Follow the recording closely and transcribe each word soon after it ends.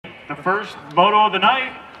the first moto of the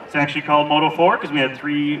night. It's actually called Moto 4 because we had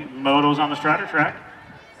 3 motos on the Strider track.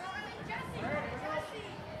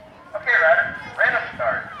 Okay, Ryder, random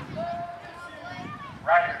start.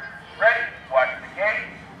 Ryder, ready, watch the gate.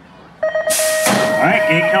 Alright,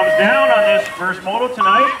 gate comes down on this first moto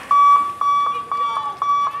tonight.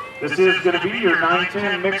 This is going to be your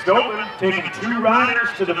 9-10 mixed open, taking 2 riders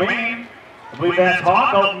to the main. I believe that's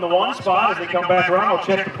Hawk out in the 1 spot. As they come back around, we'll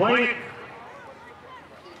check the plate.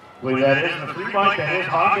 I believe that is in the 3 bike. That is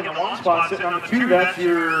Hawk in the 1 spot, sitting on the 2. That's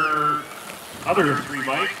your other 3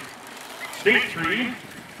 bike. State 3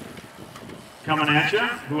 coming at you,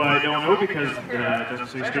 who I don't know because it doesn't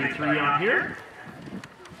say State 3 on here.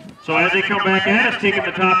 So as they come back at us, taking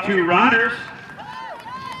the top 2 riders,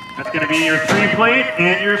 that's going to be your 3 plate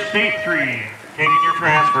and your State 3, taking your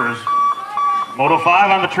transfers. Moto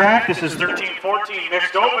 5 on the track. This is 13-14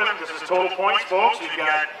 mixed open. This is total points, folks. We've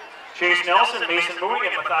got Chase Nelson, Mason Mooney,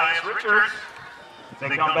 and Matthias Richards. If they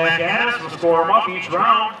come back at us, we'll score them up each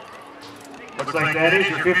round. Looks like that is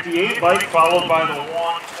your 58 bike, followed by the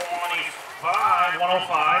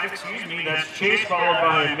 105, excuse me. That's Chase, followed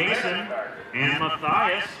by Mason and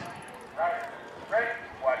Matthias.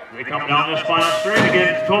 They come down this final straight.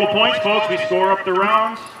 Again, total points, folks. We score up the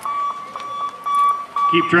rounds.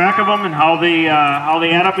 Keep track of them, and how they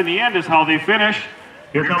add up in the end is how they finish.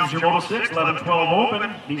 Here comes your Moto 6, 11-12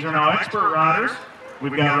 open. These are now expert riders.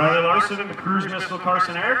 We've got Riley Larson and the Cruise Missile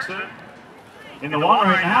Carson Erickson. In the 1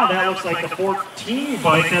 right now, that looks like the 14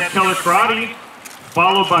 bike. That's Keller Karate,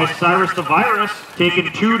 followed by Cyrus the Virus,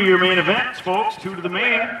 taking 2 to your main events, folks. 2 to the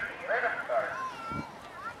main.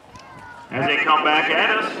 As they come back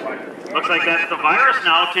at us, looks like that's the Virus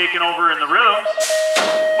now taking over in the rhythms,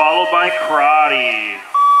 followed by Karate.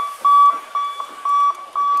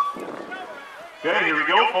 Okay, here we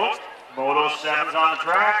go, folks. Moto 7's on the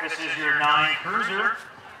track. This is your 9 cruiser.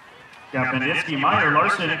 Got Benditsky, Meyer,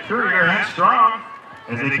 Larson, and Courier, and Strong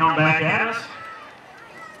as they come back at us.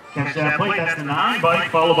 Catch that plate. That's the 9 bike,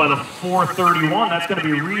 followed by the 431. That's going to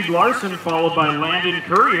be Reed Larson, followed by Landon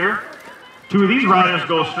Courier. 2 of these riders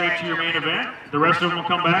go straight to your main event. The rest of them will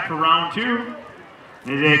come back for round 2.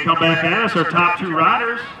 As they come back at us, our top 2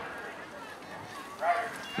 riders.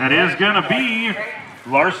 That is going to be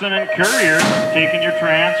Larson and Courier taking your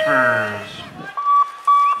transfers.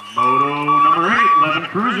 Moto number 8, 11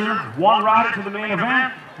 cruiser. 1 rider to the main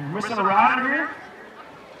event. We're missing a rider here.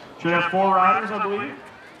 Should have 4 riders, I believe.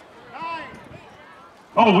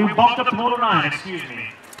 Oh, we bumped up to Moto 9, excuse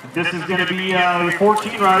me. This is going to be your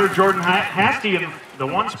 14 rider, Jordan Hasty in the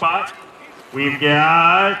 1 spot. We've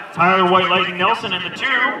got Tyler White Lightning Nelson in the 2,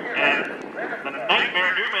 and the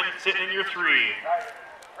Nightmare Newman sitting in your 3.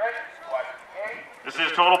 This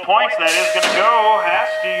is total points. That is going to go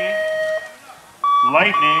Hasty,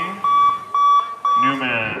 Lightning,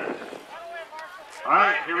 Newman. All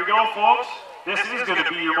right, here we go, folks. This is going to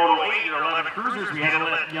be your Moto 8, your 11 cruisers. We had to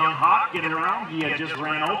let young Hawk get it around. He had just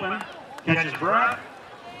ran open, catch his breath.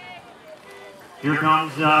 Here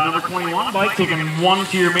comes number 21 bike, taking 1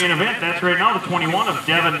 to your main event. That's right now the 21 of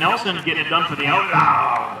Devin Nelson, getting it done for the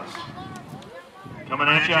Outlaws. Coming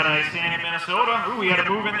at you out of Isanti, Minnesota. Ooh, we had a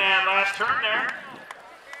move in that last turn there.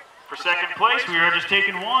 For second place, we are just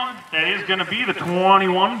taking 1. That is going to be the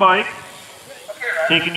 21 bike, taking